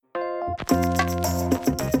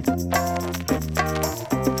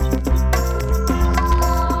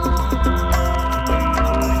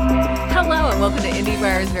Welcome to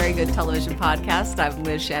IndieWire's Very Good Television Podcast. I'm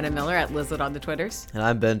Liz Shannon Miller at Lizlet on the Twitters. And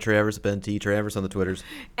I'm Ben Travers, Ben T. Travers on the Twitters.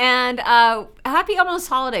 And happy almost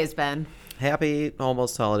holidays, Ben. Happy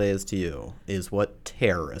almost holidays to you is what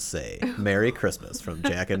terrorists say. Merry Christmas from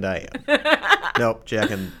Jack and Diane. Nope,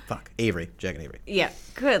 Avery. Jack and Avery. Yeah,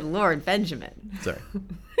 good Lord, Benjamin. Sorry.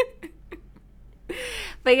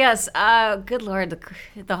 But yes, good Lord,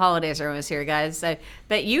 the holidays are almost here, guys. I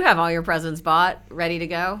bet you have all your presents bought, ready to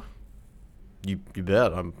go. You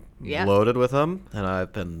bet. I'm loaded with them, and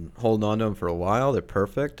I've been holding on to them for a while. They're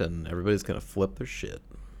perfect, and everybody's going to flip their shit.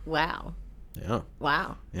 Wow. Yeah.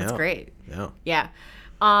 Wow. That's great. Yeah.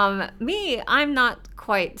 Yeah. Me, I'm not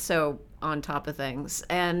quite so on top of things,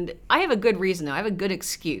 and I have a good reason, though. I have a good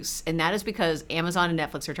excuse, and that is because Amazon and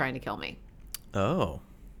Netflix are trying to kill me. Oh.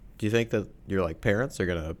 Do you think that your parents are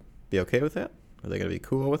going to be okay with that? Are they going to be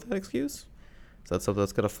cool with that excuse? Is that something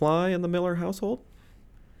that's going to fly in the Miller household?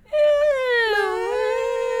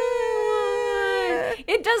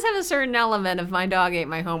 It does have a certain element of my dog ate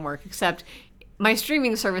my homework, except my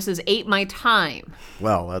streaming services ate my time.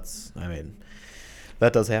 Well,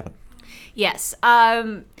 that does happen. Yes.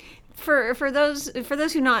 For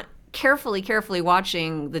those who not carefully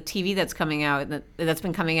watching the TV that's coming out, that's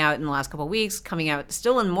been coming out in the last couple of weeks, coming out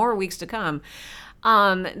still in more weeks to come.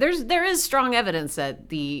 There is strong evidence that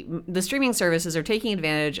the streaming services are taking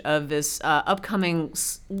advantage of this upcoming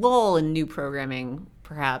lull in new programming,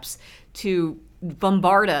 perhaps, to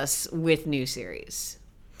bombard us with new series.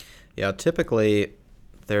 Yeah, typically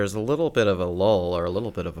there's a little bit of a lull or a little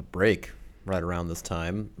bit of a break right around this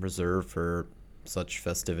time, reserved for such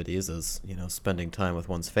festivities as, spending time with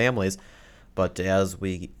one's families. But as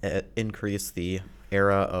we increase the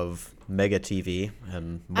era of mega TV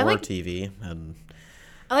and more TV and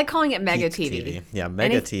I like calling it mega TV. Yeah,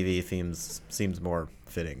 mega TV seems more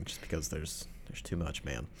fitting just because there's too much,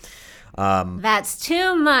 man. That's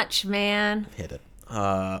too much, man. Hit it.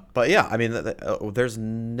 But yeah, there's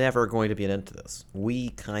never going to be an end to this. We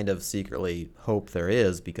kind of secretly hope there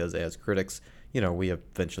is because as critics, we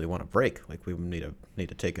eventually want a break. We need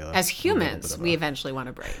to take a. As humans, we eventually want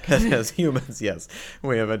a break. As humans, yes,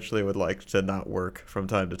 we eventually would like to not work from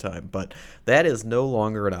time to time, but that is no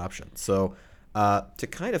longer an option. So, to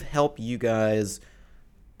kind of help you guys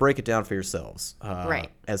break it down for yourselves, right?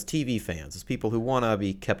 As TV fans, as people who want to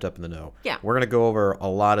be kept up in the know. Yeah, we're going to go over a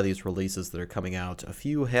lot of these releases that are coming out. A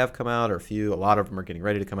few have come out, or a lot of them are getting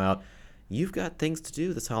ready to come out. You've got things to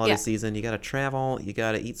do this holiday season. You got to travel. You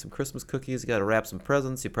got to eat some Christmas cookies. You got to wrap some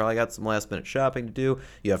presents. You probably got some last-minute shopping to do.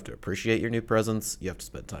 You have to appreciate your new presents. You have to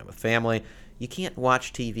spend time with family. You can't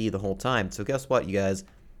watch TV the whole time. So guess what, you guys?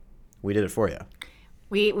 We did it for you.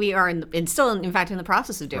 We are still in fact in the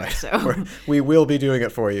process of doing so. We will be doing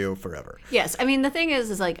it for you forever. Yes, the thing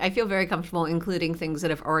is I feel very comfortable including things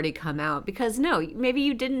that have already come out because maybe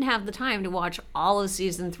you didn't have the time to watch all of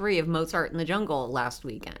season 3 of Mozart in the Jungle last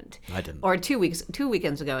weekend. I didn't. Or 2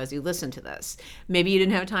 weekends ago as you listened to this. Maybe you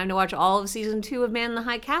didn't have time to watch all of season 2 of Man in the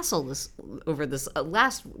High Castle over this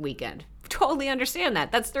last weekend. Totally understand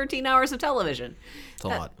that. That's 13 hours of television. It's a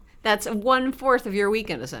lot. That's 1/4 of your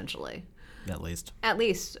weekend essentially. At least.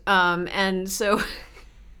 And so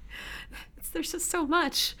there's just so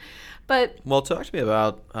much. But well, talk to me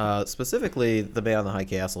about specifically the Man in the High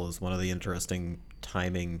Castle is one of the interesting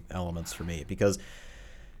timing elements for me because,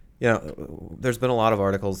 there's been a lot of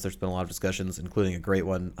articles, there's been a lot of discussions, including a great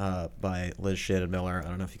one by Liz Shannon Miller. I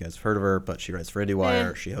don't know if you guys have heard of her, but she writes for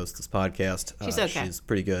IndieWire. She hosts this podcast. She's okay. She's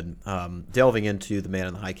pretty good. Delving into the Man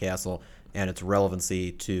in the High Castle and its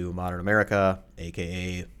relevancy to modern America,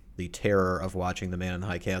 a.k.a. the terror of watching the Man in the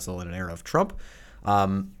High Castle in an era of Trump.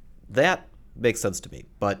 That makes sense to me.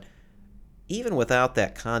 But even without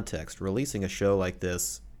that context, releasing a show like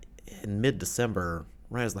this in mid-December,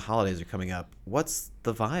 right as the holidays are coming up, what's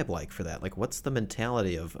the vibe like for that? What's the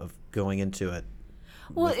mentality of going into it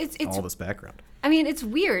with all this background? It's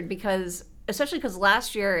weird because especially because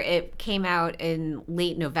last year it came out in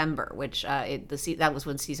late November, which that was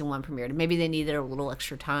when season 1 premiered. Maybe they needed a little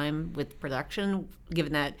extra time with production,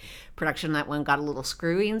 given that production that one got a little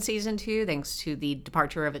screwy in season 2 thanks to the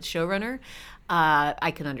departure of its showrunner.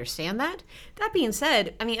 I can understand that. That being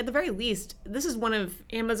said, at the very least, this is one of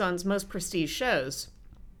Amazon's most prestige shows.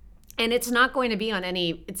 And it's not going to be on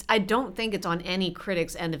I don't think it's on any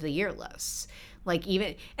critics' end of the year lists.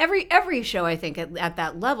 Even every show I think at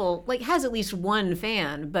that level has at least one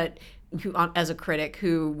fan, but as a critic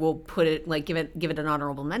who will put it like give it an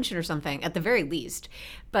honorable mention or something at the very least.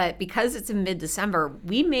 But because it's in mid-December,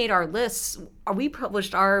 we made our lists. We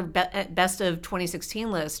published our best of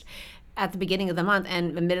 2016 list at the beginning of the month,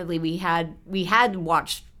 and admittedly, we had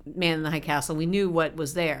watched Man in the High Castle. We knew what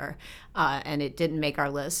was there, and it didn't make our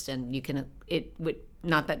list. And it would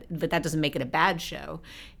not that, but that doesn't make it a bad show.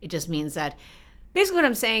 It just means that. Basically, what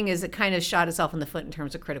I'm saying is it kind of shot itself in the foot in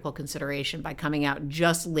terms of critical consideration by coming out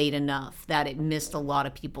just late enough that it missed a lot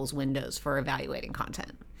of people's windows for evaluating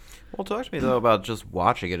content. Well, talk to me, though, about just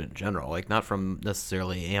watching it in general. Like, not from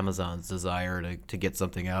necessarily Amazon's desire to get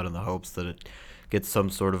something out in the hopes that it gets some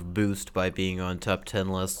sort of boost by being on top 10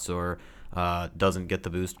 lists, or doesn't get the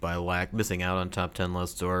boost by missing out on top 10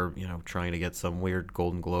 lists, or, trying to get some weird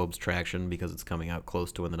Golden Globes traction because it's coming out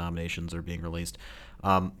close to when the nominations are being released.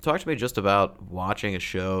 Talk to me just about watching a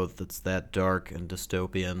show that's that dark and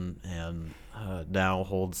dystopian and now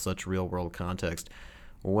holds such real-world context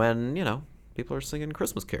when, people are singing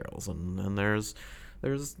Christmas carols and there's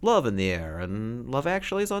love in the air, and Love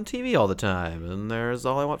Actually is on TV all the time, and there's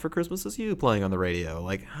All I Want for Christmas Is You playing on the radio.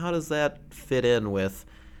 Like, how does that fit in with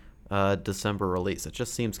December release? It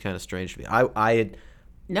just seems kind of strange to me. I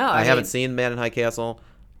haven't seen Man in High Castle.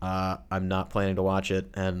 I'm not planning to watch it,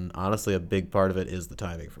 and honestly, a big part of it is the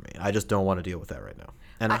timing for me. I just don't want to deal with that right now.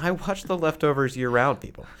 And I watch The Leftovers year-round,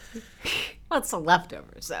 people. Well, it's The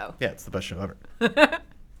Leftovers, so. Yeah, it's the best show ever.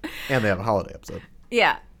 And they have a holiday episode.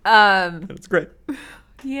 Yeah. And it's great.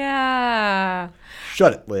 Yeah.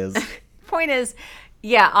 Shut it, Liz. Point is,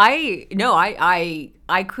 yeah, I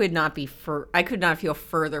could not feel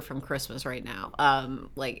further from Christmas right now.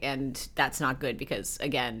 And that's not good because,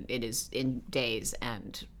 again, it is in days,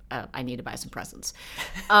 and I need to buy some presents.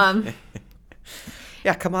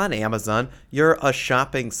 Yeah, come on, Amazon. You're a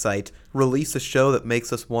shopping site. Release a show that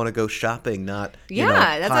makes us want to go shopping, not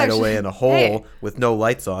hide away in a hole with no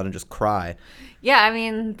lights on and just cry. Yeah, I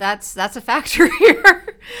mean that's a factor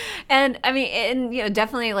here, and I mean, and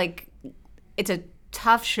definitely like it's a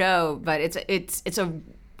tough show, but it's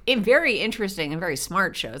a very interesting and very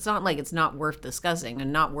smart show. It's not like it's not worth discussing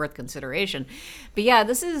and not worth consideration. But yeah,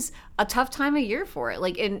 this is a tough time of year for it.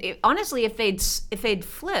 Like, and honestly, if they'd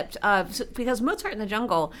flipped, because Mozart in the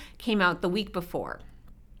Jungle came out the week before,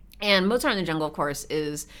 and Mozart in the Jungle, of course,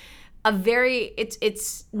 is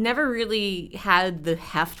it's never really had the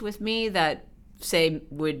heft with me that say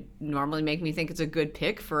would normally make me think it's a good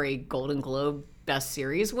pick for a Golden Globe Best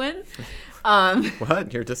Series win.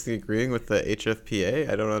 What? You're disagreeing with the HFPA?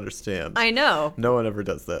 I don't understand. I know. No one ever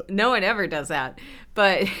does that. No one ever does that.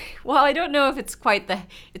 But well, I don't know if it's quite the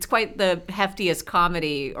heftiest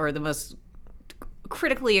comedy or the most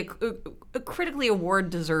critically award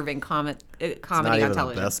deserving comedy on television. It's not even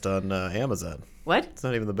the best on Amazon. What? It's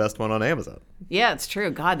not even the best one on Amazon. Yeah, it's true.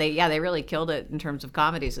 God, they really killed it in terms of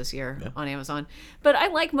comedies this year on Amazon. But I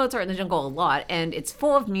like Mozart in the Jungle a lot, and it's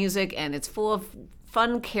full of music and it's full of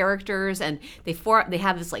fun characters, and they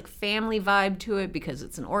have this like family vibe to it because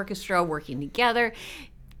it's an orchestra working together.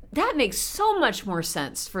 That makes so much more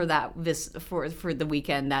sense for for the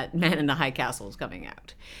weekend that Man in the High Castle is coming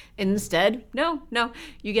out. Instead, no,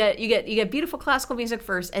 you get beautiful classical music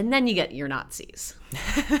first, and then you get your Nazis.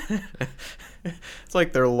 It's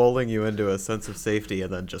like they're lulling you into a sense of safety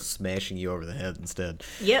and then just smashing you over the head instead.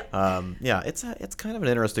 Yep. Yeah, it's kind of an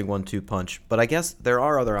interesting 1-2 punch, but I guess there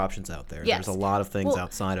are other options out there. Yes. There's a lot of things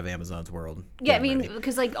outside of Amazon's world. Yeah, I mean,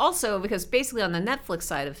 because basically on the Netflix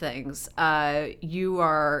side of things, you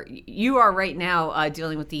are right now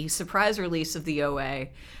dealing with the surprise release of the OA.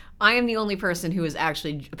 I am the only person who is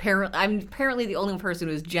apparently the only person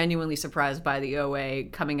who is genuinely surprised by the OA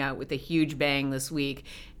coming out with a huge bang this week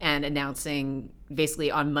and announcing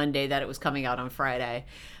basically on Monday that it was coming out on Friday.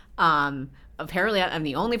 Apparently, I'm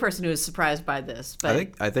the only person who is surprised by this. But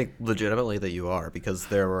I think legitimately that you are, because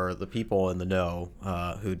there were the people in the know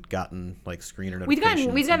who'd gotten like screener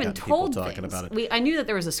notifications. We've gotten told talking things. About it. I knew that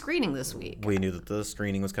there was a screening this week. We knew that the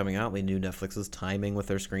screening was coming out. We knew Netflix's timing with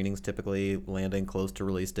their screenings typically landing close to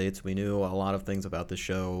release dates. We knew a lot of things about the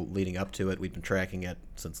show leading up to it. We'd been tracking it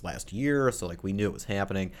since last year, so like we knew it was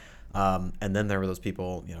happening. And then there were those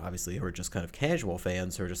people, obviously who are just kind of casual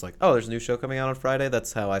fans who are just like, oh, there's a new show coming out on Friday.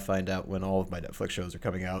 That's how I find out when all of my Netflix shows are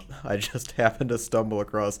coming out. I just happen to stumble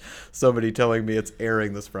across somebody telling me it's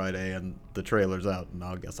airing this Friday and the trailer's out, and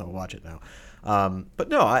I guess I'll watch it now. But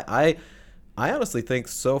no, I honestly think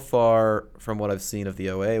so far from what I've seen of the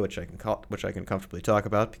OA, which I can comfortably talk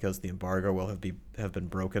about because the embargo will have been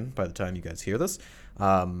broken by the time you guys hear this,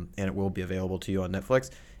 and it will be available to you on Netflix.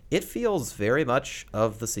 It feels very much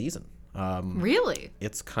of the season. Really?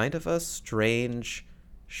 It's kind of a strange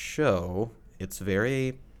show. It's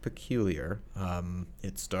very peculiar.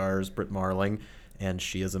 It stars Britt Marling, and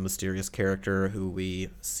she is a mysterious character who we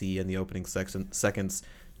see in the opening seconds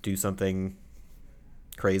do something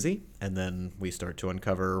crazy, and then we start to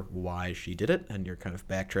uncover why she did it, and you're kind of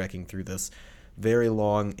backtracking through this very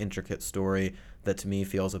long, intricate story that to me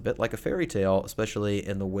feels a bit like a fairy tale, especially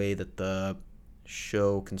in the way that the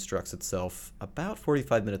show constructs itself about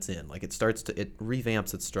 45 minutes in. Like it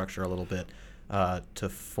revamps its structure a little bit to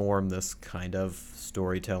form this kind of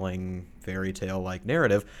storytelling, fairy tale-like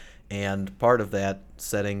narrative. And part of that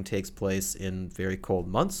setting takes place in very cold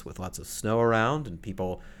months with lots of snow around and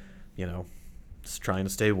people, just trying to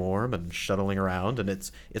stay warm and shuttling around. And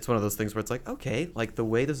it's one of those things where it's like, okay, like the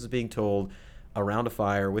way this is being told around a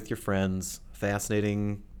fire with your friends,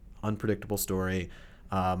 fascinating, unpredictable story.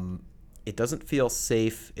 It doesn't feel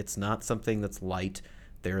safe. It's not something that's light.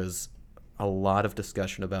 There is a lot of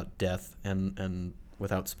discussion about death, and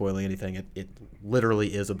without spoiling anything, it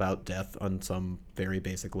literally is about death on some very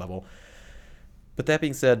basic level. But that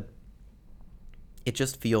being said, it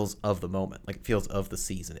just feels of the moment. Like it feels of the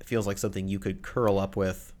season. It feels like something you could curl up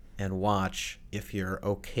with and watch if you're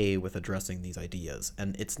okay with addressing these ideas.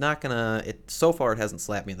 And it's not gonna, so far it hasn't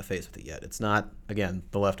slapped me in the face with it yet. It's not, again,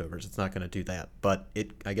 The Leftovers. It's not gonna do that, but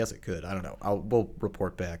I guess it could. I don't know. We'll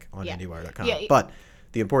report back on IndieWire.com. Yeah. But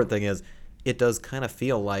the important thing is, it does kind of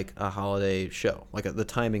feel like a holiday show. Like the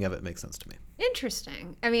timing of it makes sense to me.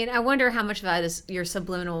 Interesting. I mean, I wonder how much of that is your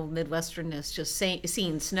subliminal Midwesternness, just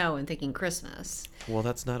seeing snow and thinking Christmas. Well,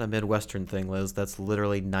 that's not a Midwestern thing, Liz. That's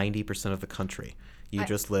literally 90% of the country. You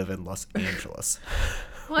just live in Los Angeles.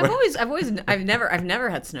 Well, I've never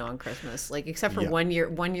had snow on Christmas, like except for one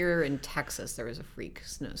year in Texas there was a freak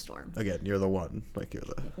snowstorm. Again, you're the one, like you're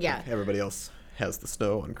the like everybody else has the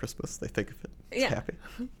snow on Christmas. They think of it. It's happy.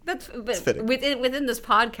 But within this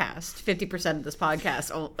podcast, 50% of this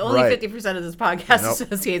podcast, only 50% of this podcast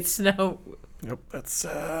associates snow. Nope, that's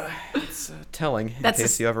telling. In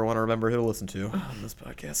case you ever want to remember who to listen to on this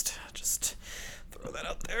podcast, just throw that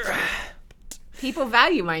out there. People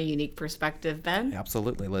value my unique perspective, Ben.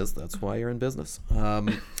 Absolutely, Liz. That's why you're in business. But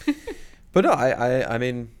no, I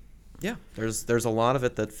mean, yeah, there's a lot of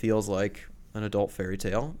it that feels like an adult fairy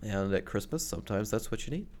tale, and at Christmas, sometimes that's what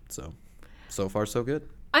you need. So far, so good.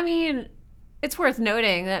 I mean, it's worth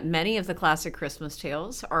noting that many of the classic Christmas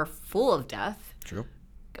tales are full of death. True.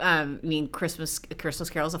 I mean, Christmas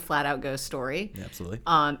Carol is a flat-out ghost story. Absolutely.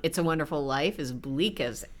 It's a Wonderful Life is bleak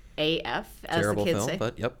as AF, as Terrible the kids film, say.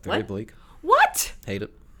 But yep, very bleak. What? Hate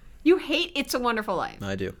it. You hate It's a Wonderful Life?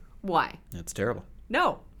 I do. Why? It's terrible.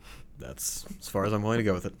 No. That's as far as I'm willing to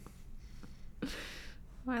go with it.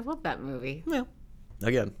 I love that movie. Well,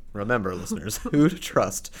 again, remember, listeners, who to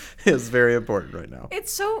trust is very important right now.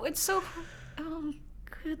 It's so. Oh,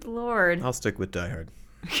 good Lord. I'll stick with Die Hard.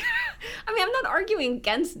 I mean, I'm not arguing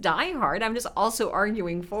against Die Hard. I'm just also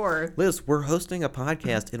arguing for... Liz, we're hosting a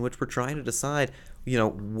podcast in which we're trying to decide,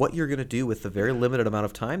 what you're going to do with the very limited amount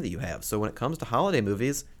of time that you have. So when it comes to holiday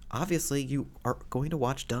movies, obviously you are going to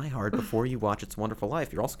watch Die Hard before you watch It's a Wonderful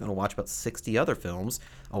Life. You're also going to watch about 60 other films,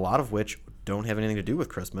 a lot of which don't have anything to do with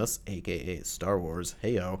Christmas, a.k.a. Star Wars.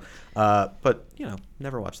 Hey-o. But,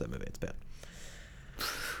 never watch that movie. It's bad.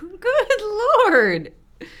 Good Lord.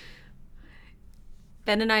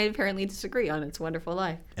 Ben and I apparently disagree on It's a Wonderful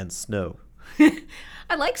Life. And snow.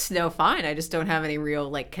 I like snow fine. I just don't have any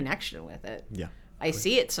real connection with it. Yeah. I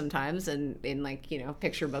see it sometimes in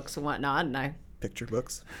picture books and whatnot, and I... Picture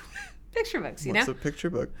books? Picture books, What's a picture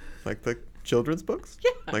book? Like the children's books?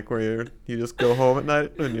 Yeah. Like where you just go home at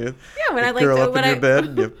night and you curl up in your bed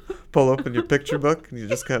and you pull open your picture book and you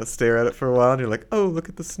just kind of stare at it for a while and you're like, oh, look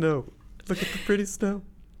at the snow. Look at the pretty snow.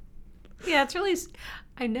 Yeah, it's really...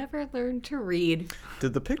 I never learned to read.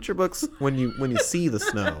 Did the picture books, when you see the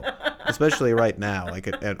snow, especially right now,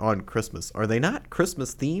 on Christmas, are they not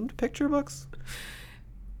Christmas-themed picture books?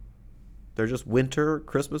 They're just winter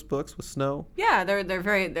Christmas books with snow? Yeah, they're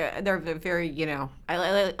very,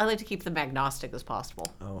 I like to keep them agnostic as possible.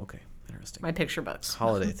 Oh, okay. Interesting. My picture books.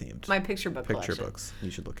 Holiday themed. My picture book Picture collection. books.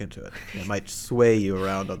 You should look into it. It might sway you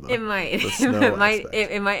around on the It might. The snow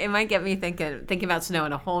it might get me thinking about snow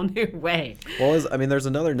in a whole new way. Well, there's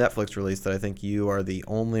another Netflix release that I think you are the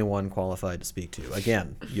only one qualified to speak to.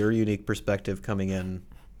 Again, your unique perspective coming in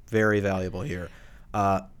very valuable here.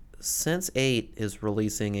 Sense8 is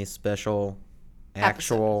releasing a special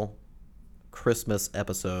actual Christmas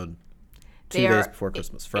episode 2 days before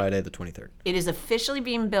Christmas, Friday the 23rd. It is officially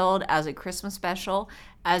being billed as a Christmas special.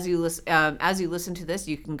 As you listen to this,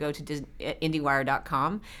 you can go to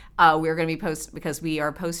IndieWire.com. We're going to be because we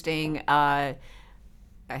are posting. I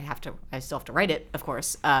still have to write it, of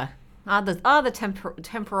course. The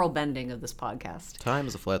temporal bending of this podcast. Time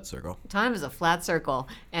is a flat circle. Time is a flat circle,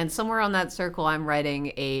 and somewhere on that circle, I'm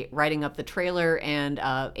writing up the trailer and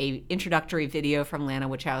a introductory video from Lana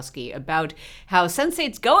Wachowski about how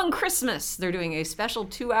Sense8's Going Christmas. They're doing a special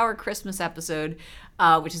 2-hour Christmas episode,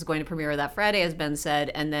 which is going to premiere that Friday, as Ben said,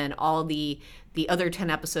 and then all the other 10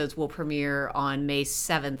 episodes will premiere on May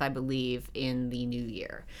 7th, I believe, in the new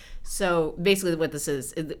year. So basically, what this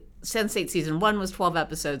is. Sense8 season 1 was 12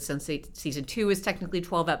 episodes. Sense8 season 2 is technically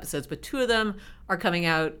 12 episodes, but 2 of them are coming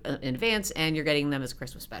out in advance, and you're getting them as a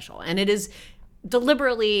Christmas special. And it is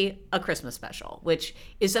deliberately a Christmas special, which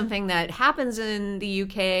is something that happens in the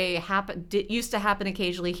UK, used to happen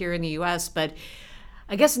occasionally here in the US, but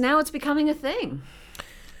I guess now it's becoming a thing.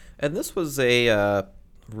 And this was a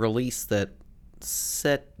release that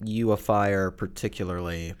set you afire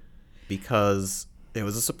particularly because it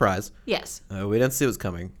was a surprise. Yes. We didn't see it was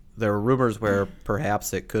coming. There were rumors where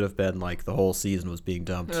perhaps it could have been like the whole season was being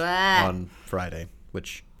dumped on Friday,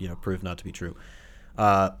 which, proved not to be true.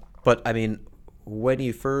 But, I mean, when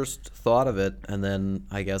you first thought of it, and then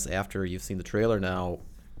I guess after you've seen the trailer now,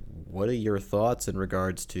 what are your thoughts in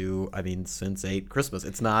regards to, Sense8 Christmas?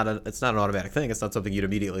 It's not an automatic thing. It's not something you'd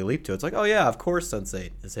immediately leap to. It's like, oh, yeah, of course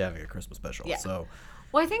Sense8 is having a Christmas special. Yeah. So...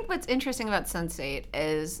 Well, I think what's interesting about Sense8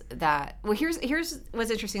 is that, here's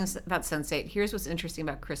what's interesting about Sense8. Here's what's interesting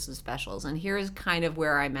about Christmas specials, and here's kind of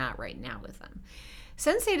where I'm at right now with them.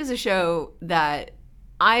 Sense8 is a show that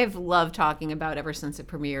I've loved talking about ever since it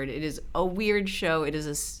premiered. It is a weird show. It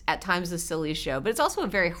is at times a silly show, but it's also a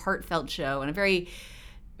very heartfelt show and a very,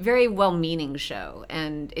 very well-meaning show.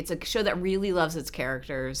 And it's a show that really loves its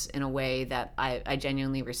characters in a way that I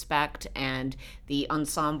genuinely respect, and the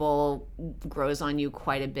ensemble grows on you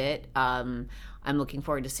quite a bit. I'm looking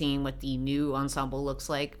forward to seeing what the new ensemble looks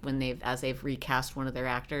like as they've recast one of their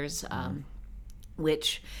actors,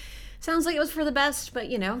 which sounds like it was for the best, but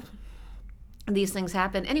these things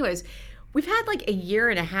happen. Anyways, we've had like a year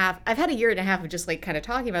and a half. I've had a year and a half of just like kind of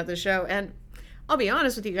talking about this show, and I'll be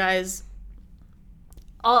honest with you guys,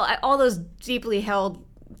 all those deeply held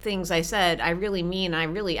things I said, I really mean.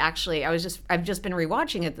 I've just been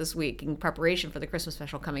rewatching it this week in preparation for the Christmas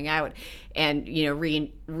special coming out, and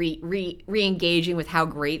re-engaging with how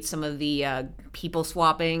great some of the people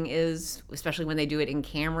swapping is, especially when they do it in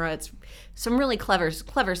camera. It's some really clever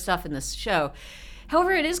stuff in this show.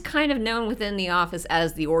 However, it is kind of known within The Office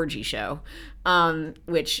as the orgy show,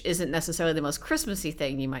 which isn't necessarily the most Christmassy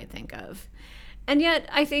thing you might think of. And yet,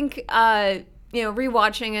 I think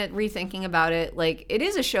rewatching it, rethinking about it, like, it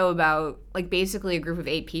is a show about, like, basically a group of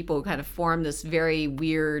 8 people who kind of form this very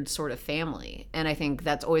weird sort of family. And I think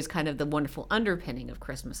that's always kind of the wonderful underpinning of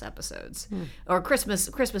Christmas episodes, or Christmas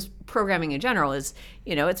programming in general is,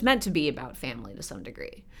 it's meant to be about family to some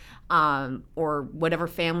degree, or whatever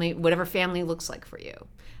family looks like for you.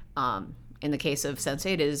 In the case of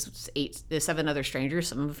Sense8, is 7 other strangers,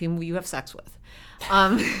 some of whom you have sex with.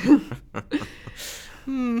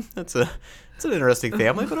 It's an interesting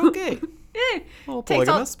family, but okay. Well,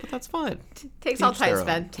 polygamous, but that's fine. Takes all types,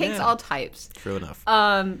 Ben. Takes all types. True enough.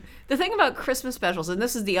 The thing about Christmas specials, and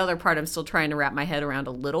this is the other part I'm still trying to wrap my head around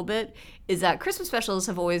a little bit, is that Christmas specials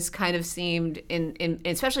have always kind of seemed,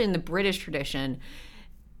 especially in the British tradition,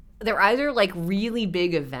 they're either like really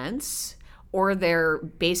big events or they're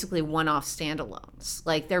basically one-off standalones.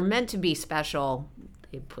 Like, they're meant to be special.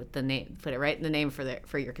 They put it right in the name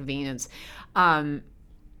for your convenience.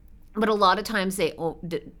 But a lot of times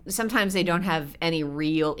sometimes they don't have any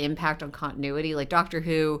real impact on continuity. Like Doctor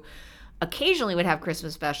Who occasionally would have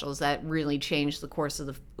Christmas specials that really changed the course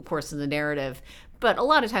of the narrative. But a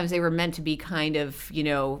lot of times they were meant to be kind of,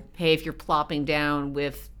 hey, if you're plopping down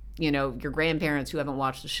with, your grandparents who haven't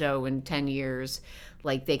watched the show in 10 years,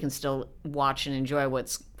 like, they can still watch and enjoy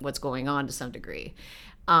what's going on to some degree.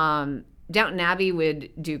 Downton Abbey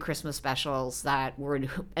would do Christmas specials that would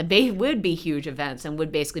be huge events and would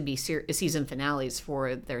basically be season finales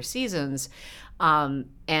for their seasons.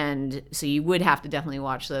 And so you would have to definitely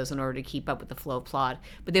watch those in order to keep up with the flow of plot.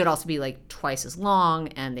 But they would also be like twice as long,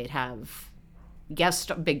 and they'd have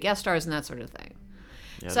big guest stars and that sort of thing.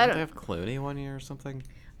 Yeah, so didn't they have Clooney one year or something?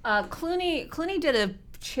 Clooney did a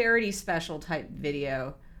charity special type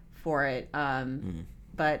video for it.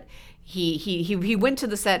 But he went to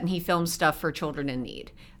the set and he filmed stuff for children in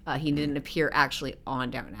need. He didn't appear actually on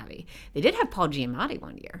Downton Abbey. They did have Paul Giamatti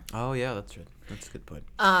one year. Oh, yeah, that's right. That's a good point.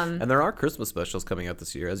 And there are Christmas specials coming out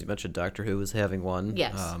this year. As you mentioned, Doctor Who is having one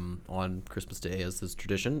on Christmas Day, as is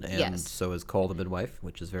tradition. And so is Call the Midwife,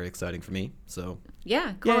 which is very exciting for me. So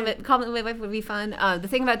yeah, Call the Midwife would be fun. The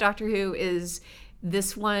thing about Doctor Who is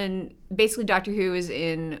this one, basically Doctor Who is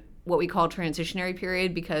in what we call transitionary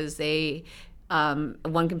period because they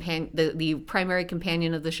one companion, the primary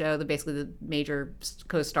companion of the show, basically the major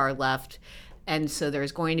co-star left, and so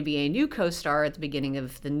there's going to be a new co-star at the beginning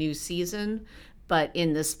of the new season. But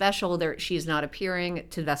in the special, she's not appearing.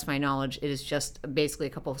 To the best of my knowledge, it is just basically a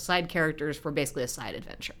couple of side characters for basically a side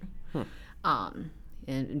adventure.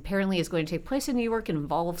 And apparently it's going to take place in New York and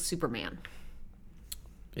involve Superman.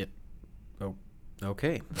 Oh,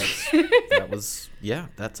 okay.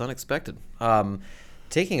 That's unexpected.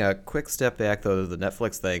 Taking a quick step back, though, to the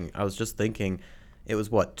Netflix thing, I was just thinking, it was,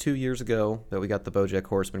 2 years ago that we got the BoJack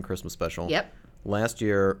Horseman Christmas special? Yep. Last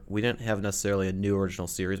year, we didn't have necessarily a new original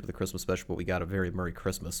series with the Christmas special, but we got a Very Merry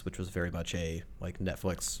Christmas, which was very much a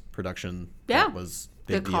Netflix production that was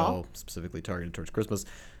big deal, specifically targeted towards Christmas.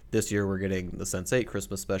 This year, we're getting the Sense8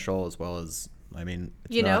 Christmas special, as well as,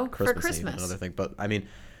 it's not Christmas for Christmas. Eve, another thing. But,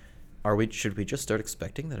 should we just start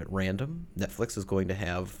expecting that at random, Netflix is going to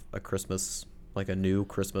have a Christmas, a new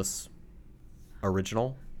Christmas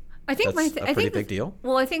original? I think that's a pretty big deal.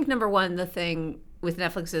 Well, I think number one, the thing with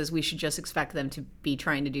Netflix is we should just expect them to be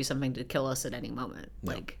trying to do something to kill us at any moment.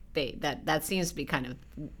 No. That seems to be kind of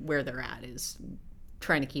where they're at, is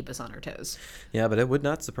trying to keep us on our toes. Yeah, but it would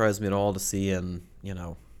not surprise me at all to see in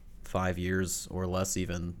 5 years or less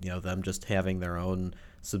even them just having their own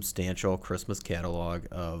substantial Christmas catalog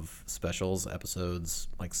of specials, episodes,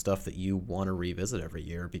 stuff that you want to revisit every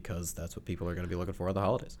year because that's what people are going to be looking for at the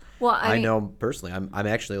holidays. Well, I know personally, I'm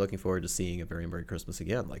actually looking forward to seeing A Very Merry Christmas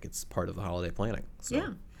again. It's part of the holiday planning. So.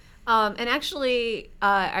 Yeah. And actually,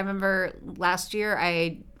 I remember last year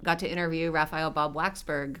I got to interview Raphael Bob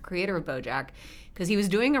Waxberg, creator of BoJack, because he was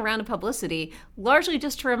doing a round of publicity, largely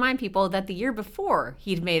just to remind people that the year before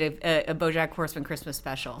he'd made a BoJack Horseman Christmas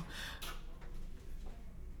special.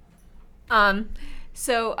 Yeah,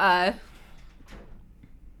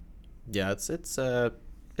 it's a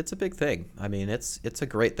big thing.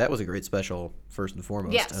 That was a great special first and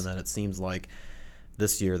foremost, yes. And then it seems like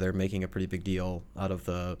this year they're making a pretty big deal out of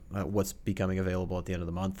the what's becoming available at the end of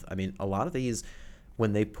the month. A lot of these,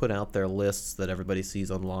 when they put out their lists that everybody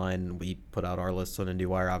sees online, we put out our lists on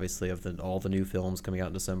IndieWire, obviously, of all the new films coming out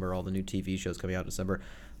in December, all the new TV shows coming out in December.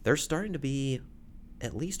 They're starting to be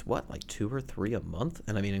at least 2 or 3 a month,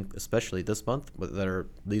 and especially this month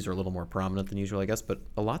these are a little more prominent than usual, I guess, but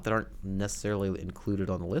a lot that aren't necessarily included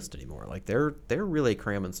on the list anymore. They're really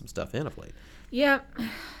cramming some stuff in of late. Yep.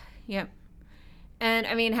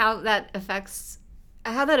 And how that affects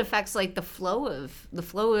the flow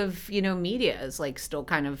of media is still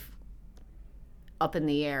kind of up in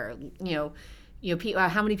the air.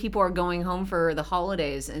 How many people are going home for the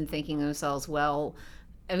holidays and thinking to themselves, well,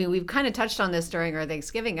 we've kind of touched on this during our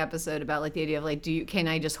Thanksgiving episode about the idea of can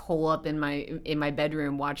I just hole up in my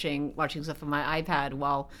bedroom watching stuff on my iPad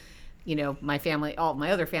while my family, all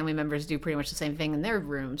my other family members do pretty much the same thing in their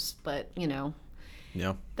rooms, but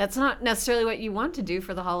yeah, that's not necessarily what you want to do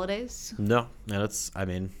for the holidays. No, and it's I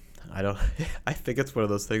don't I think it's one of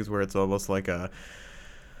those things where it's almost like a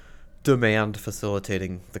demand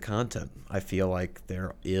facilitating the content. I feel like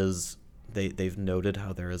there is. They've noted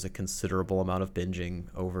how there is a considerable amount of binging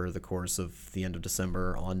over the course of the end of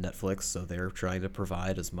December on Netflix, so they're trying to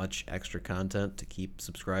provide as much extra content to keep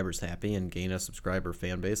subscribers happy and gain a subscriber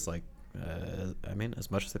fan base, as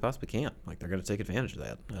much as they possibly can. They're going to take advantage of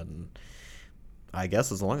that, and I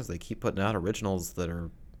guess as long as they keep putting out originals that are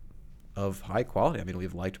of high quality.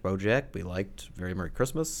 We've liked BoJack, we liked Very Merry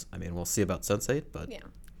Christmas. We'll see about Sense8, but yeah.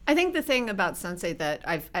 I think the thing about Sense8 that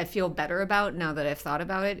I feel better about now that I've thought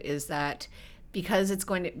about it is that because it's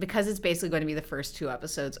basically going to be the first 2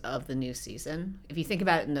 episodes of the new season. If you think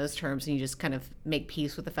about it in those terms and you just kind of make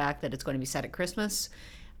peace with the fact that it's going to be set at Christmas,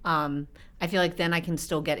 I feel like then I can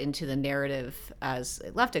still get into the narrative as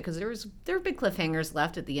it left it, because there were big cliffhangers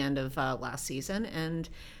left at the end of last season, and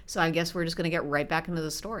so I guess we're just going to get right back into the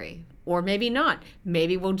story, or maybe not.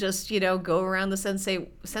 Maybe we'll just go around the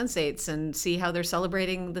Sense8s and see how they're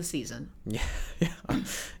celebrating the season. Yeah.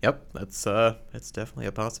 Yep, that's definitely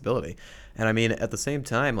a possibility. And at the same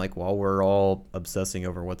time, while we're all obsessing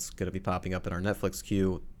over what's going to be popping up in our Netflix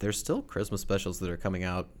queue, there's still Christmas specials that are coming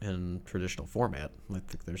out in traditional format.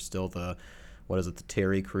 There's still the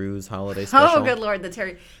Terry Crews holiday special. Oh, good Lord,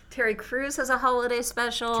 the Terry Crews has a holiday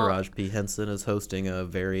special. Taraji P. Henson is hosting a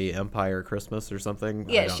Very Empire Christmas or something.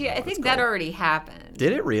 Yeah, I think that already happened.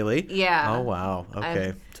 Did it really? Yeah. Oh, wow.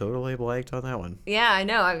 Okay. Totally blanked on that one. Yeah, I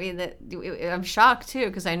know. I'm shocked, too,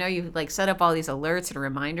 because I know you set up all these alerts and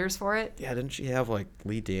reminders for it. Yeah, didn't she have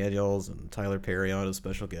Lee Daniels and Tyler Perry on as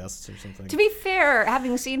special guests or something? To be fair,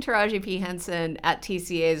 having seen Taraji P. Henson at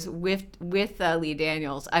TCAs with Lee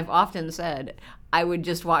Daniels, I've often said, and I would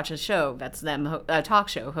just watch a show that's them, a talk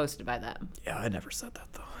show hosted by them. Yeah, I never said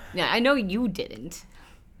that though. Yeah, I know you didn't.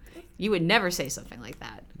 You would never say something like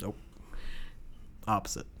that. Nope.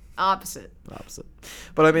 Opposite. Opposite.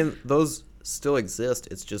 But I mean, those still exist.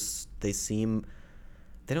 It's just they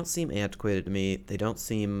don't seem antiquated to me. They don't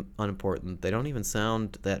seem unimportant. They don't even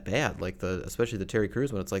sound that bad. Like especially the Terry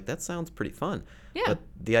Crews one. It's like that sounds pretty fun. Yeah. But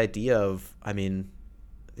the idea of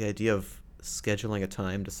scheduling a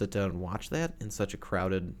time to sit down and watch that in such a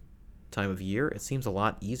crowded time of year, it seems a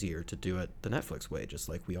lot easier to do it the Netflix way, just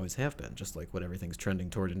like we always have been, just like what everything's trending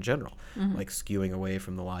toward in general, like skewing away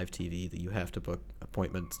from the live TV that you have to book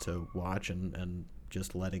appointments to watch and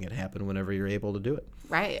just letting it happen whenever you're able to do it.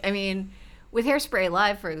 Right. I mean, with Hairspray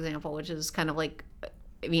Live, for example, which is kind of like,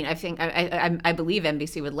 I mean, I think I believe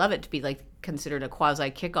NBC would love it to be like considered a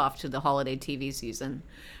quasi kickoff to the holiday TV season.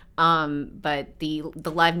 But the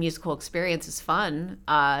live musical experience is fun.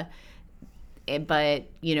 But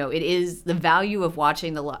you know, it is the value of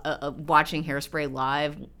watching watching Hairspray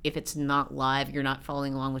live. If it's not live, you're not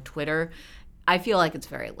following along with Twitter. I feel like it's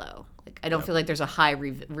very low. Like I don't feel like there's a high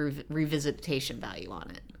revisitation value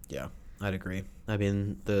on it. Yeah, I'd agree. I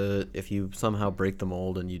mean, if you somehow break the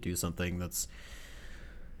mold and you do something that's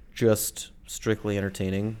just strictly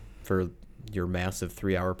entertaining for your massive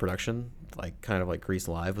 3-hour production, like kind of like Grease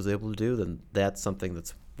Live was able to do, then that's something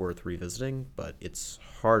that's worth revisiting. But it's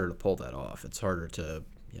harder to pull that off. It's harder to,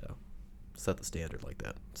 set the standard like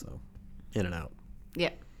that. So, in and out. Yeah,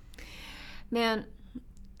 man.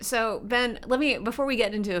 So Ben, before we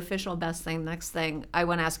get into official best thing next thing, I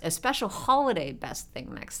want to ask a special holiday best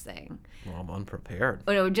thing next thing. Well, I'm unprepared.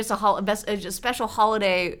 Oh no, just a special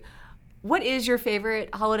holiday. What is your favorite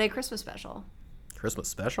holiday Christmas special? Christmas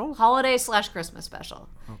special? Holiday/Christmas special.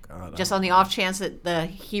 Oh God. Just on the off chance that the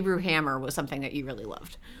Hebrew Hammer was something that you really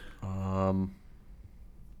loved.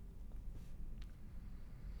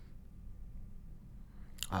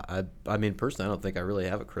 I mean, personally, I don't think I really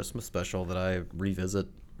have a Christmas special that I revisit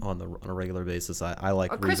on a regular basis. I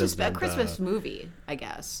like revisiting a Christmas movie, I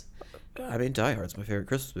guess. I mean, Die Hard's my favorite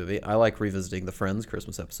Christmas movie. I like revisiting the Friends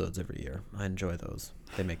Christmas episodes every year. I enjoy those.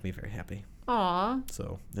 They make me very happy. Aw.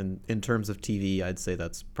 So, in terms of TV, I'd say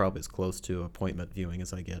that's probably as close to appointment viewing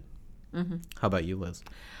as I get. Mm-hmm. How about you, Liz?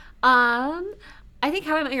 I think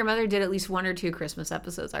How I Met Your Mother did at least 1 or 2 Christmas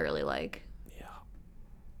episodes I really like. Yeah.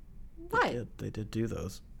 What? They did do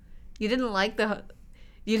those. You didn't like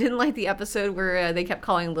the episode where they kept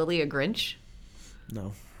calling Lily a Grinch?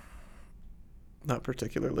 No. Not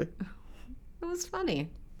particularly. It was funny.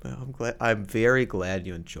 Well, I'm very glad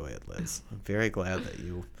you enjoy it, Liz. I'm very glad that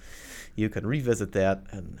you can revisit that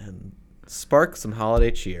and spark some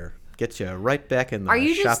holiday cheer. Get you right back in the shopping mood. Are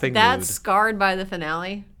you just that scarred by the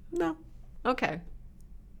finale? No. Okay.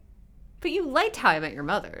 But you liked How I Met Your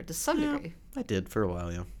Mother to some degree. I did for a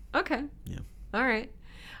while, yeah. Okay. Yeah. All right.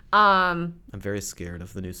 I'm very scared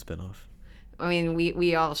of the new spinoff. I mean,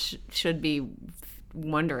 we all should be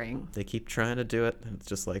wondering. They keep trying to do it, and it's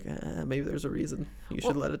just like, maybe there's a reason. You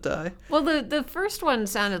should let it die. Well, the first one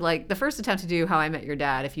sounded like the first attempt to do How I Met Your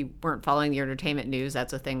Dad. If you weren't following the entertainment news,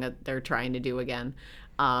 that's a thing that they're trying to do again.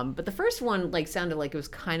 But the first one sounded like it was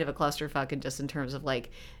kind of a clusterfuck, and just in terms of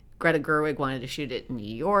Greta Gerwig wanted to shoot it in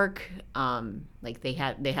New York. They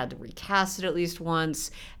had to recast it at least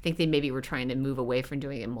once. I think they maybe were trying to move away from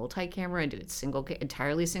doing it multi-camera and do it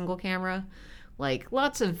entirely single camera.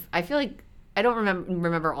 Lots of. I feel like I don't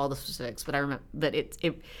remember all the specifics, but I remember that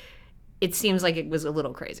it seems like it was a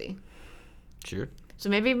little crazy. Sure. So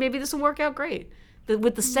maybe this will work out great.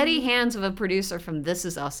 With the steady hands of a producer from This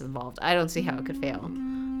Is Us involved, I don't see how it could fail.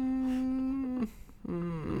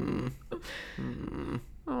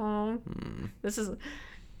 Oh, this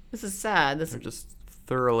is sad. They're just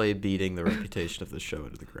thoroughly beating the reputation of this show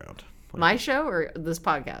into the ground. My show or this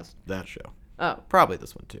podcast? That show. Oh, probably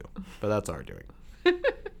this one too, but that's our doing.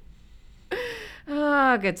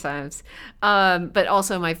 Good times. But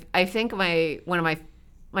also I think one of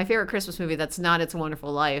my favorite Christmas movie that's not It's a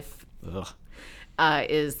Wonderful Life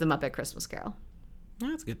is The Muppet Christmas Carol.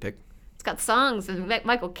 That's a good pick. It's got songs and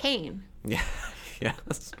Michael Caine. Yeah.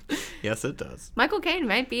 Yes, it does. Michael Caine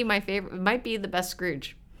might be my favorite. Might be the best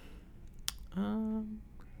Scrooge. Yeah.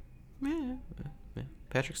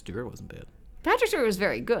 Patrick Stewart wasn't bad. Patrick Stewart was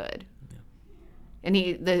very good. Yeah. And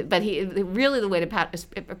the way to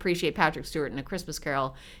appreciate Patrick Stewart in A Christmas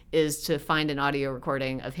Carol is to find an audio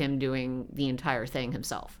recording of him doing the entire thing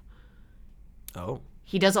himself. Oh.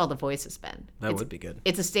 He does all the voices, Ben. That would be good.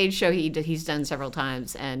 It's a stage show he's done several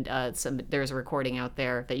times, and there's a recording out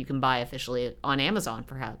there that you can buy officially on Amazon,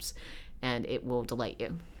 perhaps, and it will delight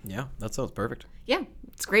you. Yeah, that sounds perfect. Yeah,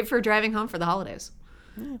 it's great for driving home for the holidays.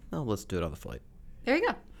 No, let's do it on the flight. There you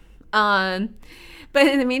go. But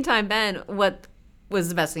in the meantime, Ben, what was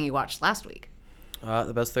the best thing you watched last week?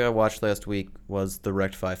 The best thing I watched last week was the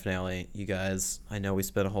Rectify finale. You guys, I know we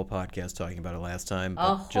spent a whole podcast talking about it last time.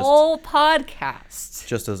 A But whole podcast.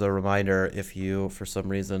 just as a reminder, if you, for some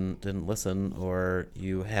reason, didn't listen or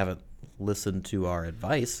you haven't listened to our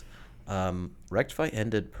advice, Rectify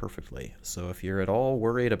ended perfectly. So if you're at all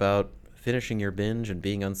worried about finishing your binge and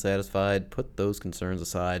being unsatisfied, put those concerns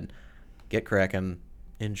aside, get cracking,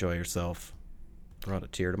 enjoy yourself. Brought a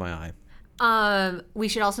tear to my eye. We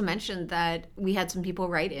should also mention that we had some people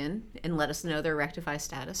write in and let us know their Rectify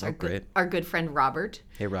status. Great. Our good friend Robert.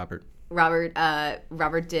 Hey, Robert.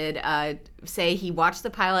 Robert did say he watched the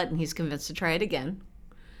pilot and he's convinced to try it again.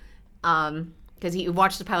 Because he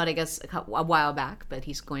watched the pilot, I guess, a while back, but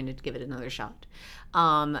he's going to give it another shot.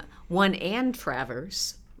 One Ann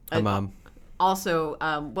Travers. Hi, Mom. Also,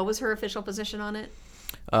 what was her official position on it?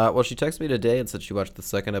 Well, she texted me today and said she watched the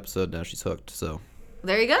second episode. Now she's hooked, so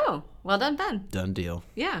There you go. Well done, Ben. done deal.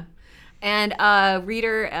 Yeah. And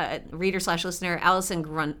reader/listener Allison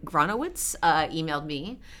Gronowitz emailed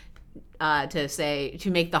me to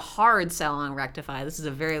make the hard sell on Rectify. This is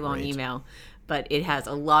a very long Great. email, but it has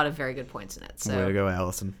a lot of very good points in it. So Way to go,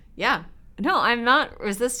 Allison. yeah. No, I'm not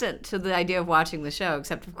resistant to the idea of watching the show,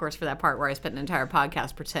 except of course for that part where I spent an entire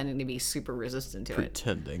podcast pretending to be super resistant to it.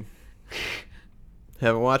 Pretending.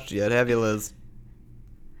 Haven't watched it yet, have you, Liz?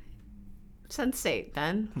 Sensate,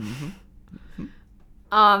 Ben.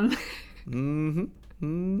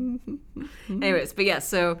 Anyways, but yeah,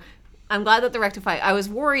 so I'm glad that the Rectify. I was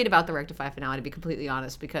worried about the Rectify finale, to be completely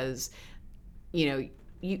honest, because I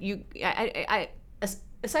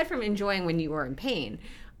aside from enjoying when you were in pain,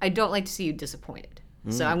 I don't like to see you disappointed.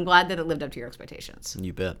 So I'm glad that it lived up to your expectations.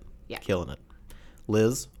 You bet. Yeah. Killing it.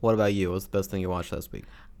 Liz, what about you? What's the best thing you watched last week?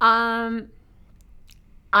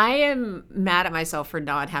 I am mad at myself for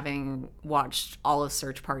not having watched all of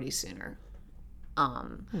Search Party sooner.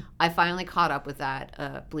 I finally caught up with that,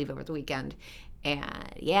 I believe over the weekend,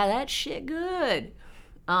 and yeah, that shit good.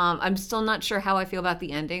 I'm still not sure how I feel about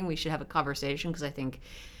the ending. We should have a conversation because I think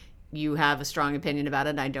you have a strong opinion about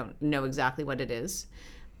it. And I don't know exactly what it is,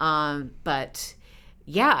 but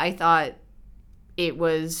yeah, I thought it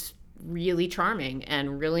was really charming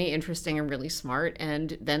and really interesting and really smart,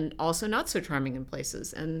 and then also not so charming in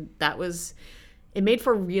places, and it made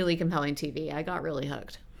for really compelling TV. I got really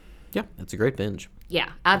hooked. Yeah, it's a great binge. Yeah,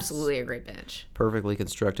 absolutely a great binge. Perfectly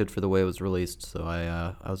constructed for the way it was released, so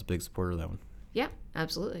I was a big supporter of that one. Yeah,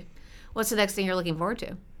 absolutely. What's the next thing you're looking forward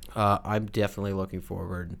to? I'm definitely looking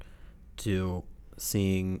forward to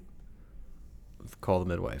seeing Call the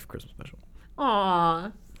Midwife Christmas special.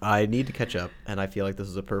 Aww. I need to catch up, and I feel like this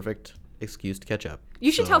is a perfect excuse to catch up.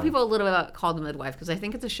 You should tell people a little bit about Call the Midwife, because I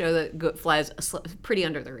think it's a show that flies pretty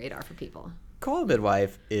under the radar for people. Call the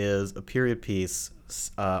Midwife is a period piece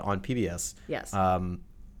on PBS. Yes.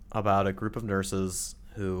 About a group of nurses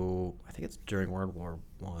who, I think it's during World War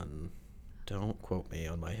One. Don't quote me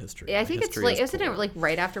on my history. Yeah, I think it's like, isn't it like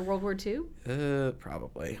right after World War II?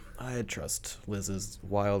 Probably. I trust Liz's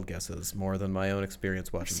wild guesses more than my own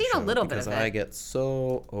experience watching the seen show. a little bit of because it. I get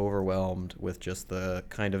so overwhelmed with just the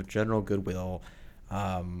kind of general goodwill.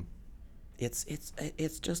 It's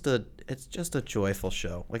just a joyful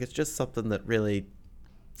show. Like, it's just something that really.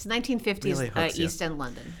 It's 1950s really hooks you. East End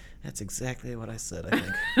London. That's exactly what I said, I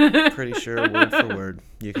think. Pretty sure word for word.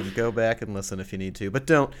 You can go back and listen if you need to, but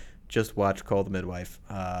don't just watch Call the Midwife.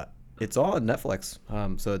 It's all on Netflix,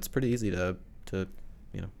 so it's pretty easy to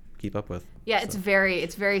keep up with. Yeah, so. it's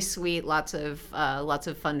very sweet. Lots of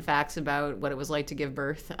fun facts about what it was like to give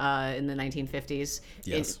birth in the 1950s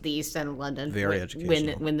Yes. in the East End of London. Very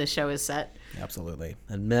educational. When the show is set. Absolutely.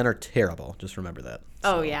 And men are terrible. Just remember that.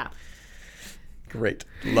 Oh yeah. Great.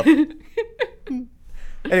 Love it.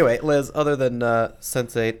 Anyway, Liz, other than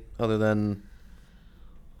Sense8, other than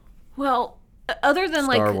Well, other than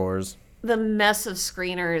Star Wars, the mess of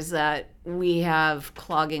screeners that we have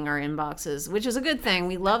clogging our inboxes, which is a good thing.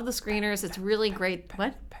 We love the screeners. It's really great.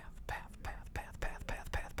 What?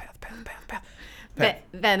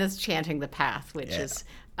 Ben is chanting the path, which is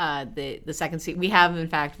the second season. We have, in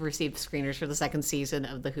fact, received screeners for the second season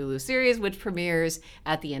of the Hulu series, which premieres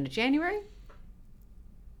at the end of January.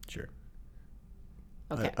 Sure.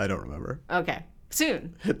 Okay. I don't remember. Okay.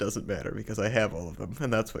 Soon. It doesn't matter because I have all of them,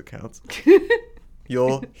 and that's what counts.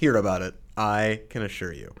 You'll hear about it. I can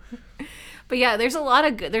assure you. But yeah, there's a lot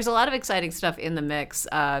of exciting stuff in the mix.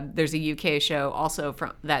 There's a UK show also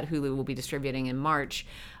that Hulu will be distributing in March,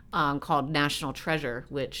 called National Treasure,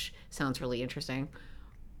 which sounds really interesting.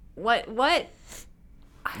 What?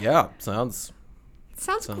 Yeah, sounds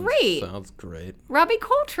Sounds great. Sounds great. Robbie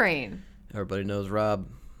Coltrane. Everybody knows Rob.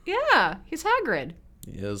 Yeah, he's Hagrid.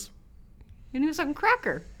 He is. He knew some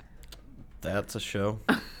cracker. That's a show.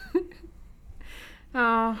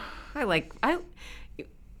 Oh,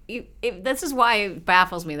 this is why it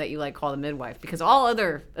baffles me that you like Call the Midwife, because all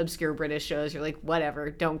other obscure British shows, you're like, whatever,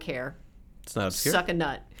 don't care. It's not obscure. Suck a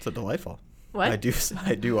nut. It's a delightful. What? I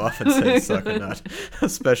do often say suck a nut,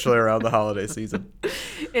 especially around the holiday season.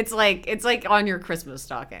 It's like on your Christmas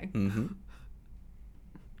stocking. Mm-hmm.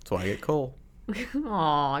 That's why I get coal.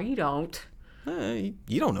 Aw, you don't.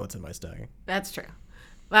 You don't know what's in my stocking. That's true.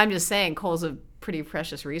 But I'm just saying, coal's a pretty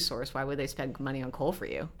precious resource. Why would they spend money on coal for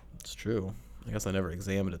you? It's true. I guess I never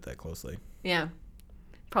examined it that closely. Yeah.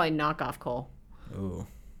 Probably knockoff coal. Ooh.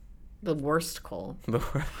 The worst coal.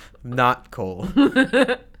 Not coal.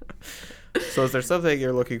 So is there something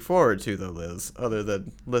you're looking forward to, though, Liz, other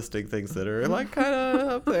than listing things that are like kind of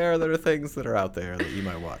up there, that are things that are out there that you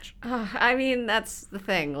might watch? I mean, that's the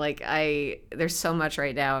thing. Like, there's so much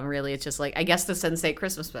right now, and really, it's just like, I guess the Sense8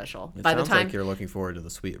 Christmas special. It sounds like you're looking forward to the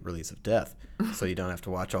sweet release of Death, so you don't have to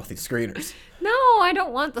watch all these screeners. No, I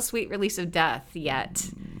don't want the sweet release of Death yet.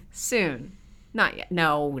 Soon. Not yet.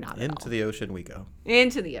 No, not at all. Into the ocean we go.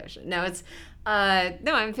 Into the ocean. No, it's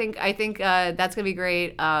no. I think that's gonna be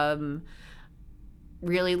great.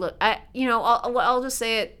 Really look. I'll just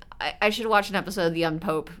say it. I should watch an episode of The Young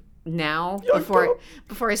Pope now before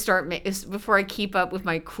I keep up with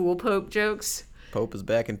my cool Pope jokes. Pope is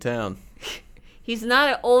back in town. He's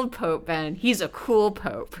not an old Pope, Ben. He's a cool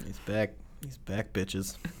Pope. He's back. He's back,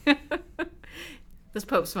 bitches. This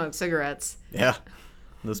Pope smokes cigarettes. Yeah.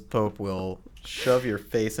 This Pope will shove your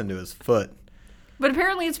face into his foot. But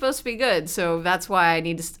apparently it's supposed to be good, so that's why I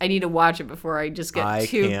need to watch it before I just get I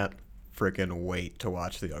can't freaking wait to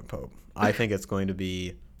watch The Young Pope. I think it's going to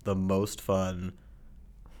be the most fun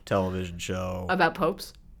television show. About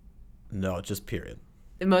popes? No, just period.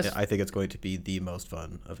 I think it's going to be the most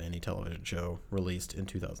fun of any television show released in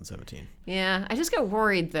 2017. Yeah, I just get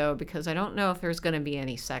worried, though, because I don't know if there's going to be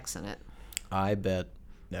any sex in it. I bet.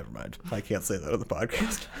 Never mind. I can't say that on the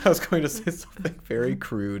podcast. I was going to say something very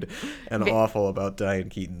crude and awful about Diane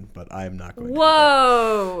Keaton, but I'm not going to.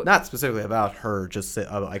 Whoa! Not specifically about her, just say,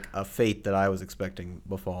 like a fate that I was expecting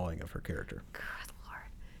befalling of her character. Good Lord.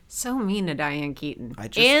 So mean to Diane Keaton.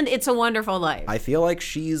 And It's a Wonderful Life. I feel like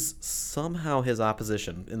she's somehow his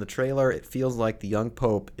opposition. In the trailer, it feels like the young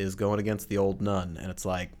pope is going against the old nun, and it's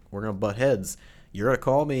like, we're going to butt heads. You're going to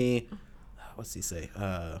call me, what's he say?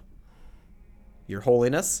 Your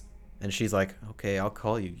Holiness? And she's like, okay, I'll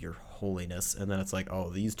call you Your Holiness. And then it's like, oh,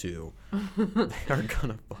 these two, they are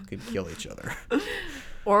gonna fucking kill each other.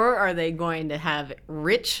 Or are they going to have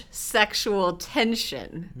rich sexual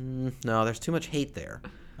tension? No, there's too much hate there.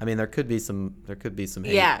 I mean, there could be some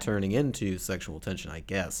hate turning into sexual tension, I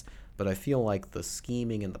guess. But I feel like the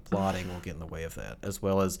scheming and the plotting will get in the way of that, as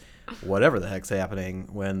well as whatever the heck's happening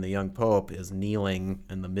when the young pope is kneeling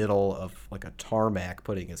in the middle of like a tarmac,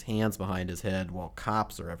 putting his hands behind his head while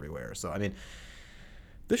cops are everywhere. So, I mean,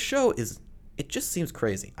 this show it just seems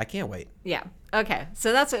crazy. I can't wait. Yeah. Okay.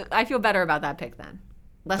 So I feel better about that pick then.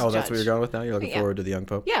 Less judge. That's what you're going with now? You're looking forward to the young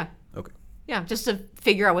pope? Yeah. Okay. Yeah, just to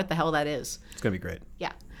figure out what the hell that is. It's going to be great.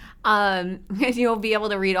 Yeah. You'll be able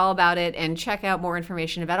to read all about it and check out more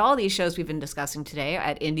information about all these shows we've been discussing today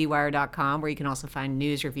at IndieWire.com, where you can also find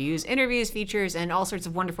news, reviews, interviews, features, and all sorts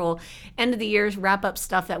of wonderful end of the year wrap-up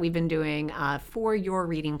stuff that we've been doing for your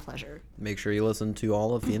reading pleasure. Make sure you listen to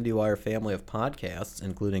all of the IndieWire family of podcasts,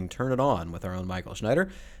 including Turn It On with our own Michael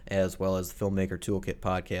Schneider, as well as the Filmmaker Toolkit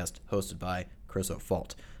podcast hosted by Chris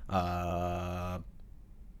O'Falt.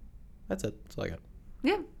 That's it. That's all I got.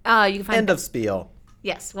 Yeah. You can find End of spiel.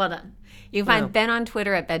 Yes, well done. You can find Ben on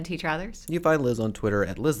Twitter at Ben T. Trothers. You find Liz on Twitter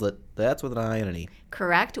at Lizlet. That's with an I and an E.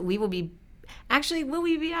 Correct. Will we be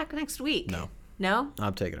back next week? No. No?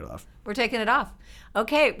 I'm taking it off. We're taking it off.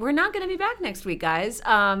 Okay, we're not going to be back next week, guys.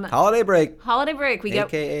 Holiday break. Holiday break.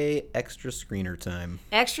 AKA extra screener time.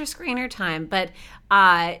 Extra screener time. But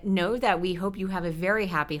know that we hope you have a very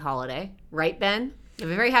happy holiday. Right, Ben? You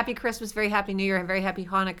have a very happy Christmas, very happy New Year, a very happy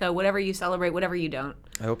Hanukkah, whatever you celebrate, whatever you don't.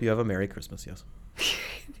 I hope you have a Merry Christmas, yes.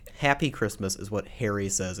 Happy Christmas is what Harry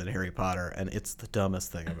says in Harry Potter, and it's the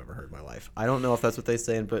dumbest thing I've ever heard in my life. I don't know if that's what they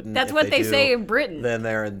say in Britain. That's what they say in Britain. Then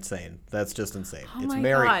they're insane. That's just insane. Oh it's my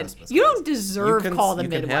Merry God. Christmas. You don't deserve Call the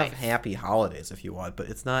Midwife. You can have happy holidays if you want, but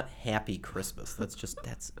it's not Happy Christmas. That's just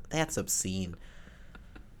that's obscene.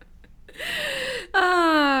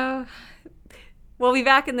 We'll be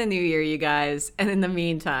back in the new year, you guys, and in the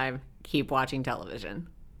meantime, keep watching television.